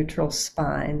with a neutral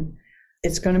spine.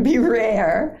 It's going to be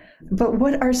rare, but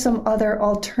what are some other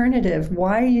alternative?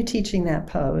 Why are you teaching that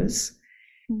pose?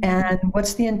 And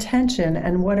what's the intention?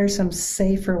 And what are some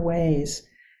safer ways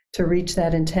to reach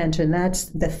that intention? That's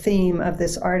the theme of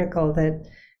this article that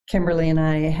Kimberly and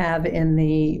I have in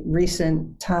the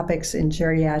recent topics in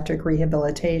geriatric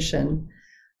rehabilitation,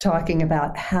 talking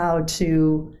about how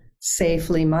to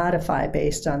safely modify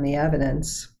based on the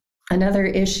evidence. Another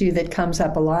issue that comes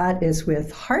up a lot is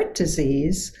with heart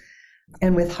disease.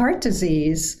 And with heart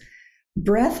disease,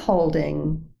 breath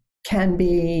holding can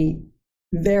be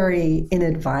very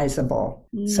inadvisable.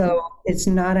 So it's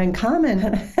not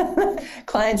uncommon.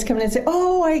 Clients come in and say,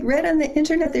 oh, I read on the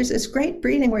internet, there's this great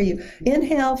breathing where you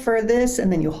inhale for this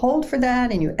and then you hold for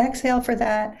that and you exhale for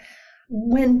that.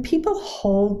 When people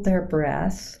hold their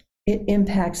breath, it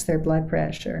impacts their blood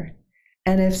pressure.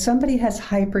 And if somebody has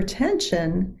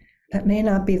hypertension, that may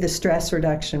not be the stress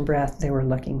reduction breath they were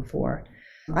looking for.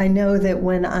 I know that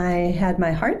when I had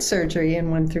my heart surgery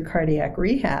and went through cardiac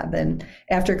rehab, and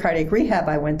after cardiac rehab,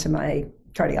 I went to my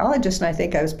cardiologist, and I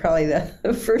think I was probably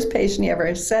the first patient he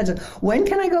ever said, when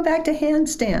can I go back to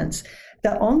handstands?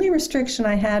 The only restriction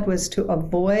I had was to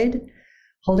avoid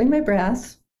holding my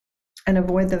breath and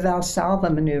avoid the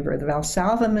Valsalva maneuver. The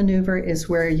Valsalva maneuver is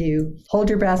where you hold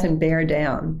your breath and bear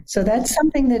down. So that's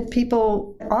something that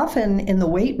people often in the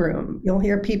weight room, you'll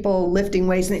hear people lifting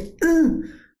weights and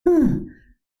they,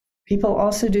 People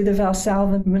also do the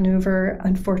Valsalva maneuver,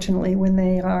 unfortunately, when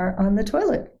they are on the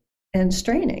toilet and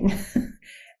straining.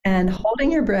 And holding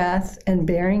your breath and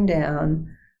bearing down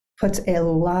puts a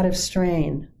lot of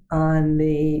strain on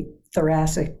the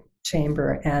thoracic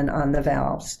chamber and on the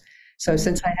valves. So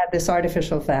since I have this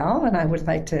artificial valve and I would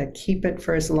like to keep it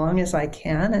for as long as I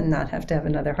can and not have to have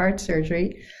another heart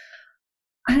surgery,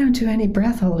 I don't do any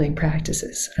breath holding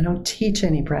practices. I don't teach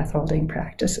any breath holding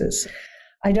practices.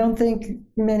 I don't think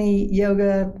many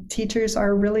yoga teachers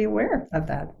are really aware of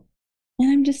that.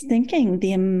 And I'm just thinking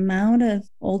the amount of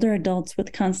older adults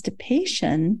with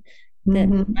constipation that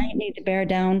Mm-hmm. might need to bear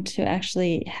down to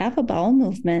actually have a bowel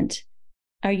movement.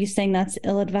 Are you saying that's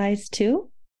ill-advised too?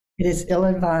 It is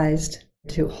ill-advised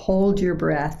to hold your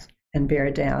breath and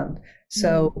bear down.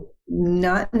 So,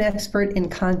 not an expert in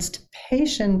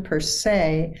constipation per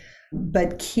se,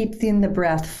 but keeping the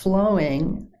breath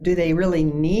flowing. Do they really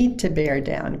need to bear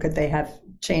down? Could they have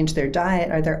changed their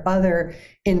diet? Are there other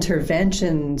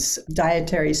interventions,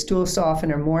 dietary, stool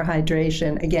softener, more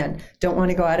hydration? Again, don't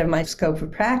want to go out of my scope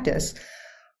of practice.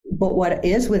 But what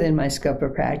is within my scope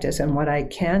of practice, and what I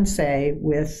can say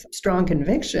with strong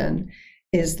conviction,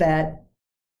 is that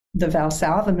the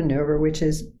Valsalva maneuver, which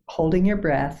is holding your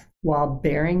breath while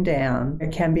bearing down,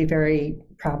 it can be very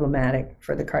problematic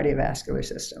for the cardiovascular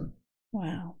system.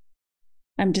 Wow.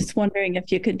 I'm just wondering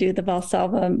if you could do the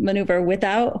Valsalva maneuver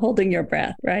without holding your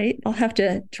breath, right? I'll have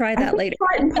to try that later.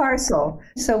 Part and parcel.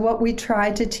 So what we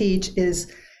try to teach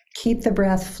is keep the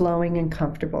breath flowing and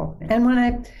comfortable. And when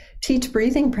I teach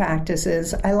breathing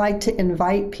practices, I like to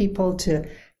invite people to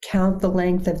count the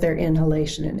length of their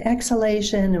inhalation and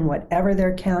exhalation, and whatever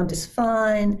their count is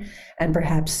fine, and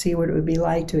perhaps see what it would be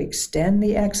like to extend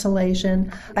the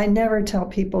exhalation. I never tell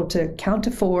people to count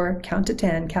to 4, count to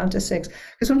 10, count to 6,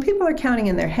 because when people are counting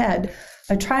in their head,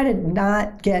 I try to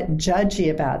not get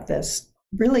judgy about this.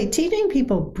 Really, teaching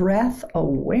people breath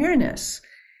awareness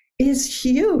is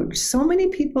huge. So many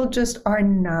people just are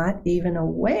not even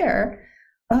aware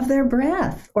of their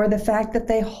breath, or the fact that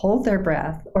they hold their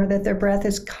breath, or that their breath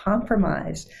is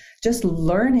compromised. Just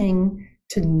learning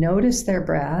to notice their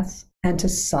breath and to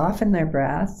soften their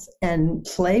breath and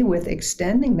play with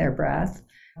extending their breath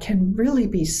can really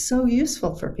be so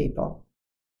useful for people.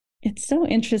 It's so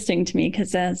interesting to me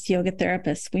because as yoga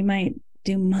therapists, we might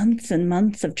do months and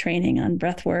months of training on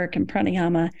breath work and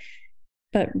pranayama.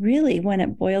 But really, when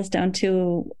it boils down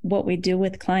to what we do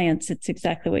with clients, it's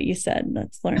exactly what you said.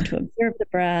 Let's learn to observe the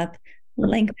breath,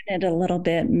 lengthen it a little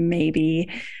bit, maybe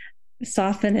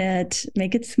soften it,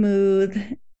 make it smooth.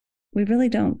 We really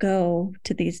don't go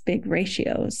to these big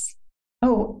ratios.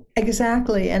 Oh,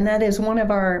 exactly. And that is one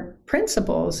of our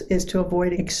principles, is to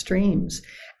avoid extremes.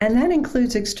 And that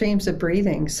includes extremes of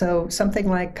breathing. So something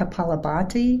like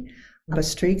Kapalabhati,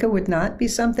 Bhastrika would not be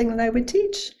something that I would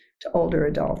teach to older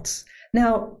adults.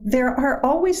 Now, there are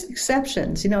always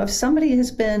exceptions. If somebody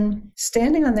has been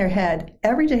standing on their head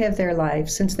every day of their life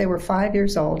since they were 5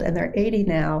 years old and they're 80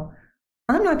 now,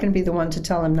 I'm not going to be the one to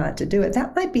tell them not to do it.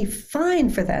 That might be fine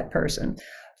for that person.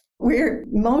 We're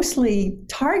mostly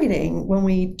targeting, when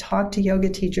we talk to yoga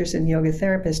teachers and yoga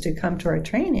therapists who come to our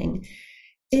training,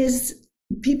 is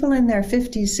people in their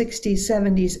 50s, 60s,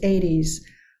 70s, 80s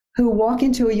who walk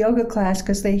into a yoga class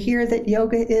because they hear that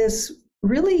yoga is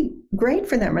really great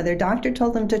for them, or their doctor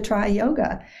told them to try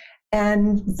yoga.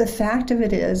 And the fact of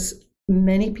it is,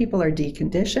 many people are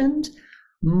deconditioned.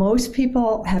 Most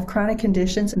people have chronic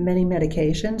conditions and many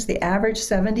medications. The average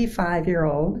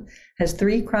 75-year-old has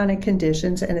 3 chronic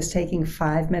conditions and is taking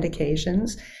 5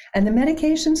 medications. And the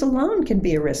medications alone can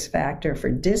be a risk factor for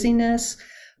dizziness,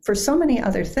 for so many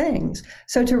other things.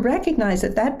 So to recognize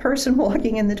that that person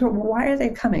walking in the door, why are they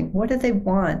coming? What do they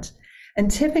want? And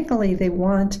typically they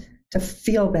want to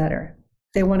feel better.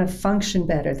 They want to function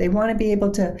better. They want to be able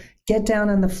to get down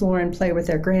on the floor and play with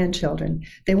their grandchildren.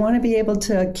 They want to be able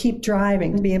to keep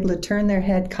driving, be able to turn their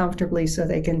head comfortably so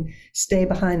they can stay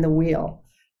behind the wheel.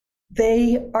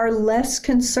 They are less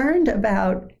concerned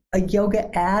about a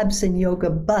yoga abs and yoga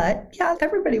butt. Yeah,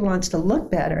 everybody wants to look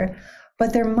better,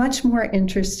 but they're much more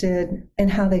interested in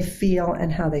how they feel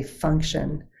and how they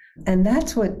function. And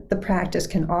that's what the practice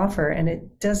can offer. And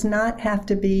it does not have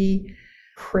to be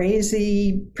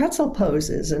crazy pretzel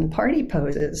poses and party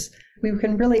poses. We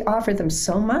can really offer them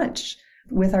so much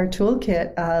with our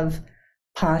toolkit of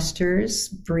postures,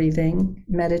 breathing,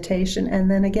 meditation, and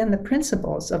then again, the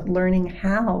principles of learning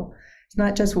how. It's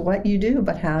not just what you do,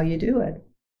 but how you do it.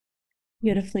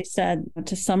 Beautifully said.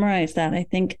 To summarize that, I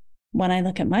think when I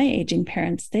look at my aging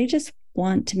parents, they just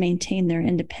want to maintain their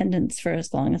independence for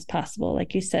as long as possible.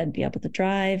 Like you said, be able to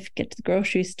drive, get to the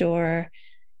grocery store.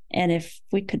 And if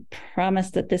we could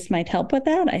promise that this might help with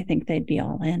that, I think they'd be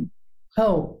all in.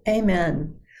 Oh,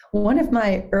 amen. One of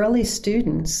my early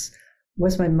students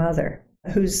was my mother,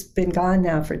 who's been gone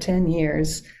now for 10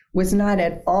 years, was not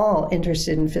at all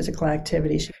interested in physical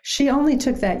activity. She only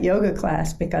took that yoga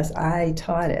class because I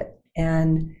taught it.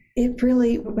 And it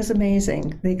really was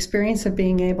amazing, the experience of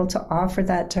being able to offer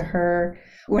that to her.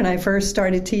 When I first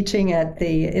started teaching at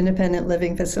the independent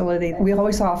living facility, we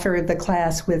always offer the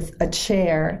class with a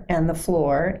chair and the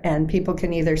floor, and people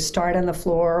can either start on the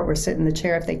floor or sit in the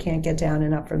chair if they can't get down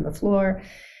and up from the floor.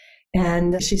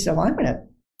 And she said, well, I'm going to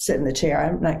sit in the chair.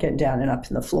 I'm not getting down and up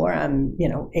in the floor. I'm,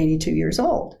 82 years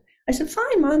old. I said,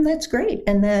 fine, Mom, that's great.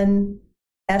 And then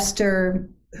Esther,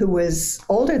 who was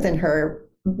older than her,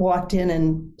 walked in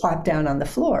and plopped down on the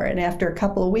floor. And after a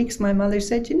couple of weeks, my mother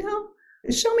said,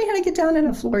 show me how to get down on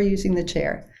the floor using the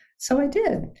chair. So I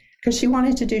did, because she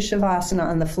wanted to do Shavasana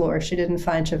on the floor. She didn't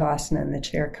find Shavasana in the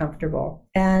chair comfortable.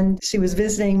 And she was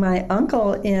visiting my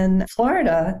uncle in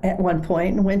Florida at one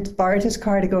point and borrowed his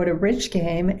car to go to a bridge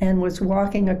game and was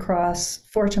walking across,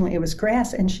 fortunately it was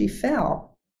grass, and she fell.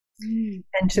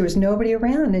 And there was nobody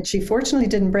around. And she fortunately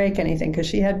didn't break anything because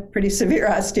she had pretty severe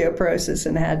osteoporosis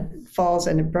and had falls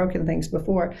and had broken things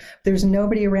before. There was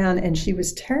nobody around and she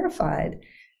was terrified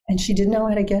and she didn't know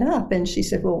how to get up. And she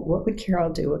said, well, what would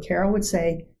Carol do? Well, Carol would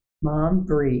say, Mom,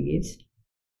 breathe.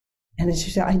 And then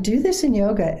she said, I do this in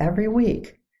yoga every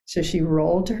week. So she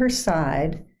rolled to her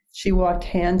side. She walked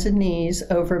hands and knees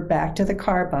over back to the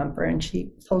car bumper and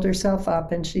she pulled herself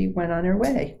up and she went on her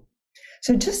way.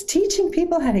 So just teaching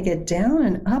people how to get down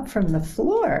and up from the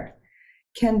floor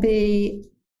can be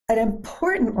an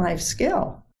important life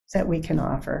skill that we can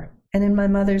offer. And in my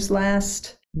mother's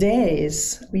last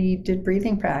days, we did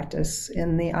breathing practice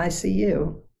in the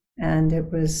ICU. And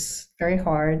it was very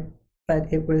hard,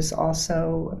 but it was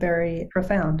also very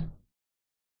profound.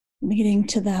 Leading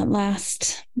to that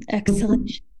last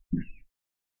exhalation.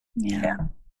 Yeah.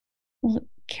 Well,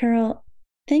 Carol,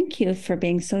 thank you for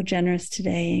being so generous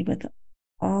today with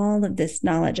all of this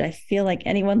knowledge. I feel like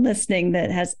anyone listening that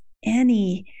has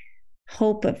any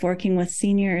hope of working with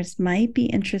seniors might be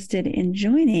interested in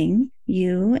joining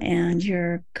you and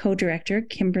your co-director,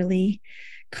 Kimberly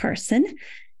Carson.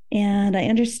 And I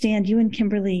understand you and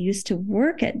Kimberly used to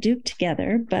work at Duke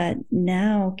together, but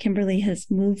now Kimberly has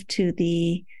moved to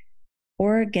the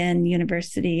Oregon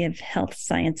University of Health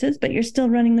Sciences, but you're still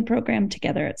running the program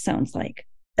together, it sounds like.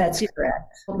 That's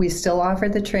correct. We still offer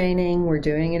the training. We're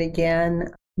doing it again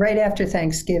right after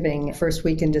Thanksgiving, first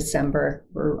week in December.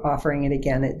 We're offering it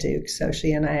again at Duke. So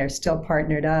she and I are still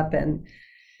partnered up and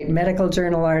medical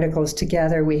journal articles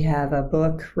together. We have a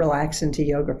book, Relax into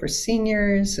Yoga for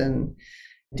Seniors, and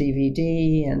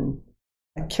DVD. And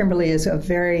Kimberly is a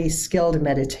very skilled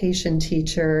meditation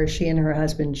teacher. She and her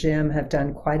husband, Jim, have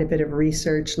done quite a bit of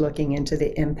research looking into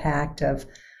the impact of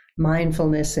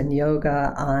mindfulness and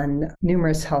yoga on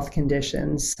numerous health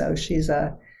conditions. So she's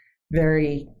a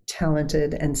very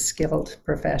talented and skilled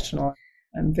professional.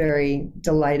 I'm very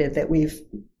delighted that we've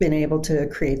been able to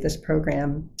create this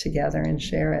program together and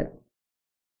share it.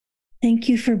 Thank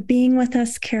you for being with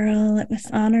us, Carol. It was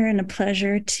an honor and a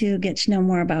pleasure to get to know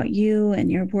more about you and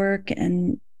your work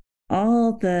and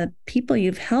all the people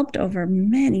you've helped over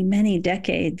many, many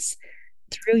decades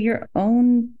through your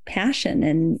own passion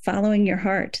and following your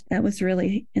heart. That was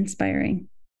really inspiring.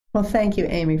 Well, thank you,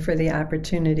 Amy, for the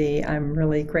opportunity. I'm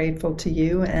really grateful to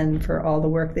you and for all the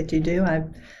work that you do.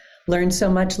 I've learned so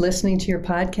much listening to your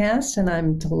podcast, and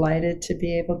I'm delighted to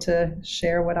be able to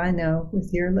share what I know with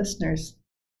your listeners.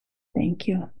 Thank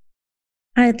you.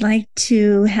 I'd like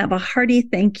to have a hearty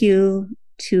thank you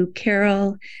to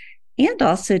Carol and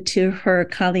also to her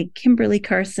colleague, Kimberly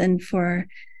Carson, for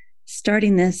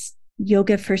starting this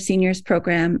Yoga for Seniors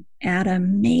program at a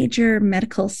major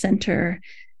medical center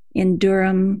in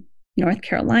Durham, North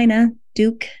Carolina,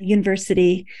 Duke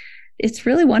University. It's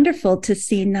really wonderful to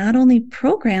see not only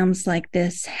programs like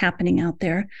this happening out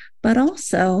there, but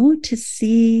also to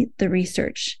see the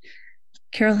research.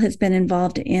 Carol has been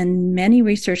involved in many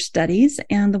research studies,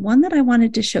 and the one that I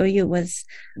wanted to show you was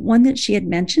one that she had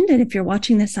mentioned. And if you're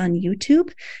watching this on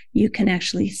YouTube, you can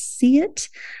actually see it.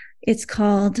 It's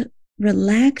called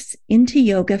Relax into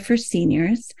Yoga for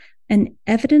Seniors, an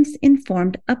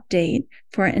evidence-informed update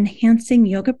for enhancing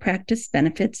yoga practice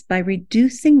benefits by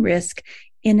reducing risk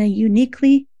in a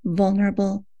uniquely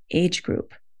vulnerable age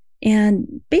group.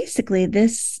 And basically,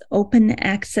 this open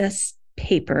access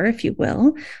paper, if you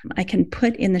will, I can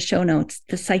put in the show notes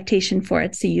the citation for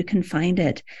it so you can find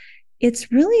it.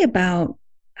 It's really about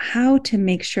how to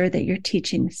make sure that you're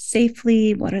teaching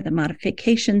safely, what are the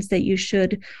modifications that you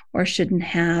should or shouldn't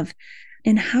have,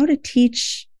 and how to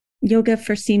teach yoga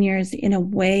for seniors in a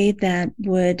way that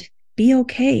would be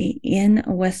okay in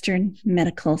a Western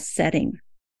medical setting.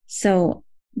 So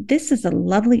this is a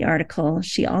lovely article.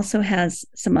 She also has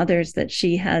some others that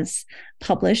she has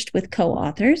published with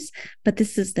co-authors, but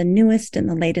this is the newest and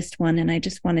the latest one. And I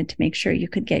just wanted to make sure you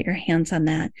could get your hands on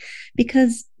that,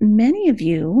 because many of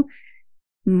you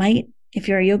might, if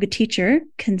you're a yoga teacher,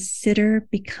 consider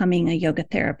becoming a yoga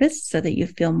therapist so that you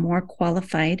feel more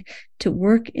qualified to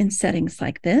work in settings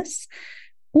like this.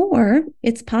 Or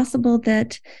it's possible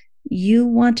that you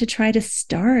want to try to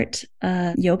start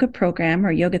a yoga program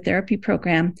or yoga therapy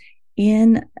program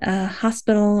in a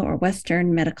hospital or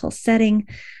Western medical setting,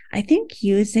 I think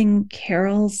using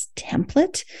Carol's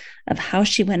template of how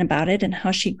she went about it and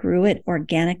how she grew it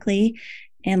organically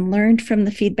and learned from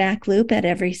the feedback loop at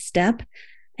every step,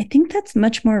 I think that's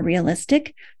much more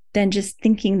realistic than just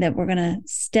thinking that we're going to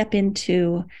step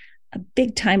into a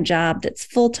big time job that's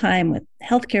full time with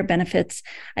healthcare benefits.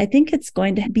 I think it's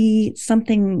going to be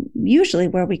something usually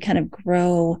where we kind of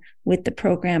grow with the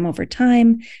program over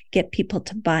time, get people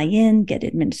to buy in, get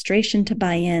administration to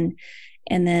buy in.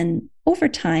 And then over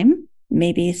time,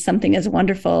 maybe something as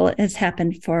wonderful as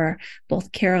happened for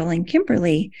both Carol and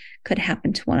Kimberly could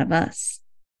happen to one of us.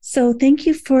 So thank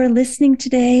you for listening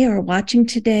today or watching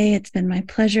today. It's been my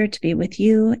pleasure to be with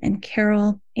you and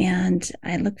Carol, and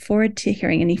I look forward to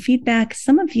hearing any feedback.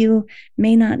 Some of you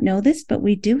may not know this, but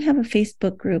we do have a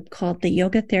Facebook group called the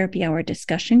Yoga Therapy Hour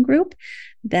Discussion Group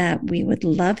that we would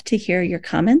love to hear your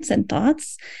comments and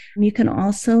thoughts. You can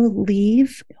also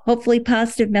leave hopefully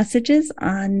positive messages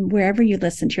on wherever you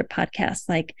listen to your podcast.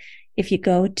 Like if you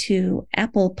go to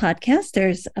Apple Podcasts,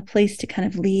 there's a place to kind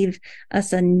of leave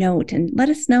us a note and let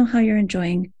us know how you're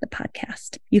enjoying the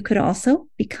podcast. You could also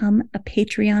become a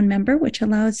Patreon member, which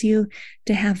allows you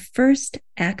to have first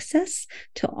access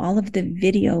to all of the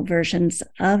video versions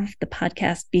of the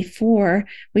podcast before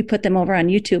we put them over on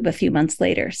YouTube a few months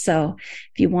later. So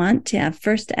if you want to have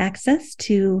first access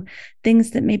to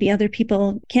things that maybe other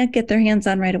people can't get their hands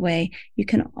on right away, you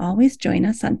can always join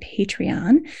us on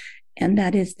Patreon. And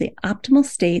that is the Optimal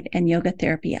State and Yoga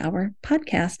Therapy Hour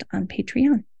podcast on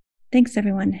Patreon. Thanks,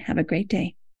 everyone. Have a great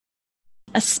day.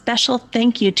 A special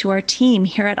thank you to our team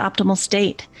here at Optimal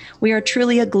State. We are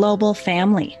truly a global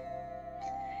family.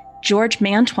 George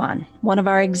Mantuan, one of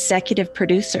our executive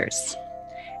producers.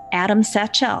 Adam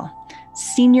Satchel,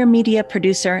 senior media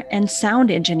producer and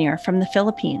sound engineer from the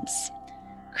Philippines.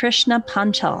 Krishna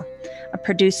Panchal, a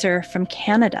producer from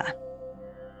Canada.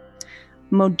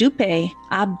 Modupe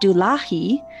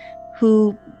Abdullahi,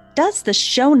 who does the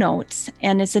show notes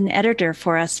and is an editor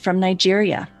for us from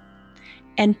Nigeria.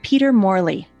 And Peter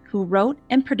Morley, who wrote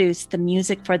and produced the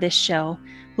music for this show,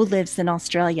 who lives in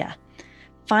Australia.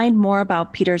 Find more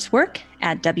about Peter's work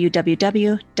at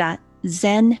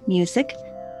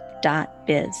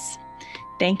www.zenmusic.biz.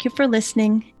 Thank you for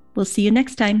listening. We'll see you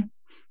next time.